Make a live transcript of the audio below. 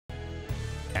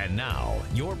And now,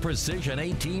 your Precision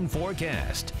 18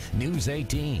 forecast. News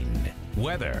 18.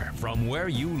 Weather from where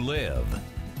you live.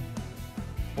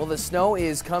 Well, the snow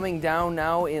is coming down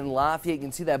now in Lafayette. You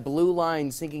can see that blue line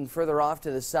sinking further off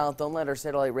to the south. Don't let our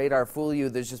satellite radar fool you.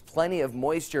 There's just plenty of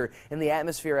moisture in the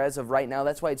atmosphere as of right now.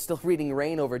 That's why it's still reading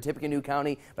rain over Tippecanoe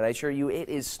County. But I assure you, it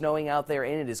is snowing out there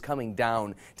and it is coming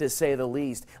down, to say the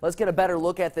least. Let's get a better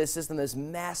look at this system, this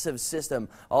massive system,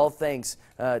 all thanks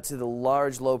to the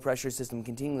large low pressure system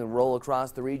continuing to roll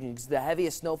across the region. It's the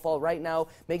heaviest snowfall right now,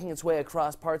 making its way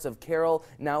across parts of Carroll,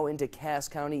 now into Cass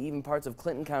County, even parts of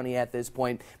Clinton County at this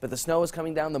point. But the snow is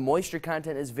coming down, the moisture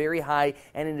content is very high,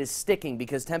 and it is sticking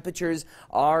because temperatures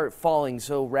are falling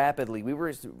so rapidly. We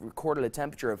recorded a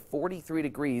temperature of 43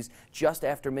 degrees just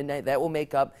after midnight. That will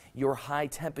make up your high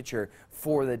temperature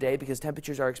for the day because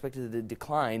temperatures are expected to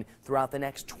decline throughout the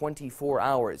next 24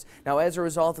 hours. Now, as a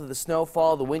result of the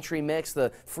snowfall, the wintry mix,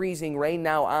 the freezing rain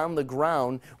now on the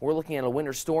ground, we're looking at a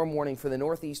winter storm warning for the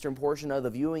northeastern portion of the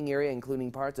viewing area,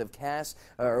 including parts of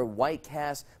White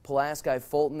Cass, Pulaski,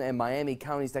 Fulton, and Miami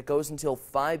counties. That goes until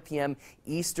 5 p.m.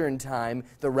 Eastern time.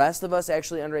 The rest of us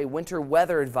actually under a winter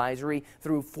weather advisory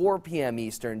through 4 p.m.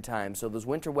 Eastern time. So those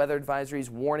winter weather advisories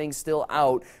warnings still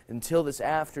out until this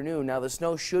afternoon. Now the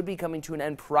snow should be coming to an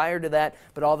end prior to that,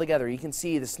 but altogether you can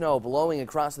see the snow blowing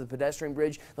across the pedestrian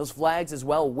bridge. Those flags as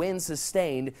well. Wind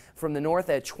sustained from the north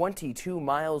at 22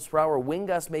 miles per hour. Wind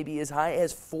gusts may be as high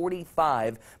as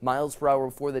 45 miles per hour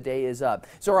before the day is up.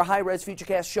 So our high-res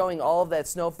futurecast showing all of that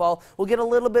snowfall. We'll get a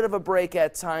little bit of a break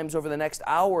at times over the next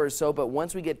hour or so, but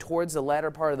once we get towards the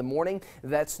latter part of the morning,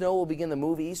 that snow will begin to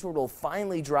move eastward, will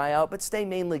finally dry out, but stay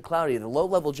mainly cloudy. The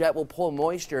low-level jet will pull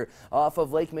moisture off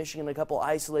of Lake Michigan. A couple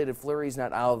isolated flurries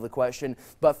not out of the question,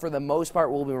 but for the most part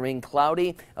will remain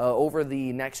cloudy over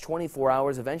the next 24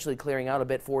 hours, eventually clearing out a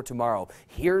bit for tomorrow.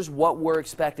 Here's what we're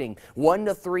expecting. 1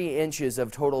 to 3 inches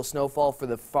of total snowfall for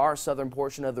the far southern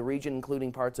portion of the region,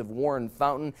 including parts of Warren,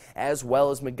 Fountain, as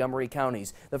well as Montgomery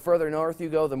counties. The further north you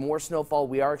go, the more snowfall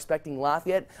we are expecting.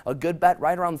 Lafayette, a good bet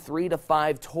right around 3 to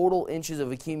 5 total inches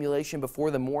of accumulation before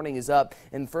the morning is up,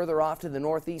 and further off to the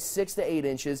northeast, 6 to 8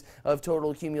 inches of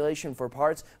total accumulation for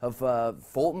parts of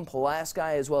Fulton, Pulaski,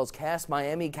 as well as Cass,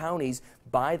 Miami counties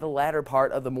by the latter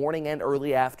part of the morning and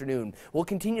early afternoon. We'll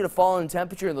continue to fall in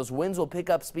temperature, and those winds will pick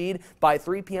up speed. By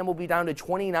 3 p.m. we'll be down to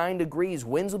 29 degrees.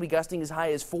 Winds will be gusting as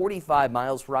high as 45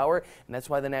 miles per hour, and that's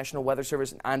why the National Weather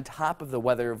Service, on top of the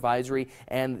weather advisory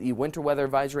and the winter weather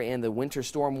advisory and the winter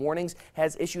storm warnings,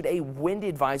 has issued a wind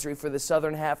advisory for the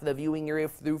southern half of the viewing area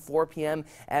through 4 p.m.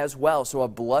 as well. So a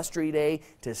blustery day,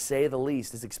 to say the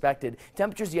least, is expected.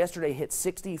 Temperatures yesterday hit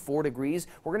 64 degrees.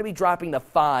 We're going to be dropping to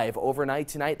 5 overnight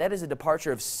tonight. That is a departure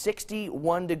of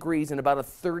 61 degrees in about a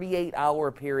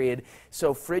 38-hour period.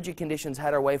 So frigid conditions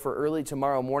head our way for early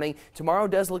tomorrow morning. Tomorrow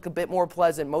does look a bit more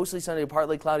pleasant. Mostly sunny to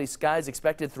partly cloudy skies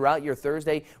expected throughout your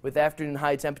Thursday, with afternoon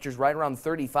high temperatures right around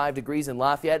 35 degrees in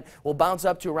Lafayette. We'll bounce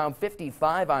up to around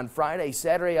 55 on Friday.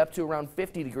 Saturday up to around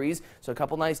 50 degrees. So a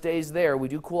couple nice days there. We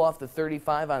do cool off to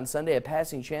 35 on Sunday. A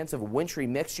passing chance of a wintry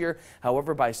mixture.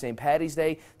 However, by St. Patty's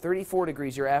Day, 34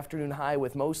 degrees your afternoon high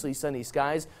with mostly sunny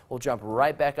skies. We'll jump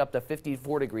right back up to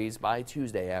 54 degrees by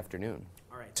Tuesday afternoon.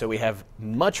 So we have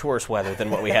much worse weather than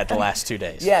what we had the last 2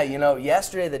 days. Yeah, you know,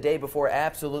 yesterday, the day before,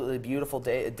 absolutely beautiful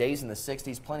days in the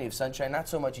 60s, plenty of sunshine. Not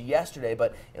so much yesterday,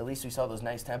 but at least we saw those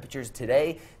nice temperatures.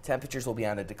 Today, temperatures will be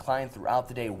on a decline throughout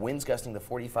the day. Winds gusting to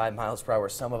 45 miles per hour.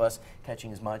 Some of us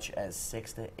catching as much as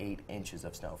 6 to 8 inches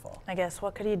of snowfall. I guess,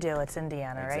 what could you do? It's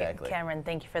Indiana, exactly. Right? Cameron,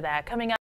 thank you for that. Coming up.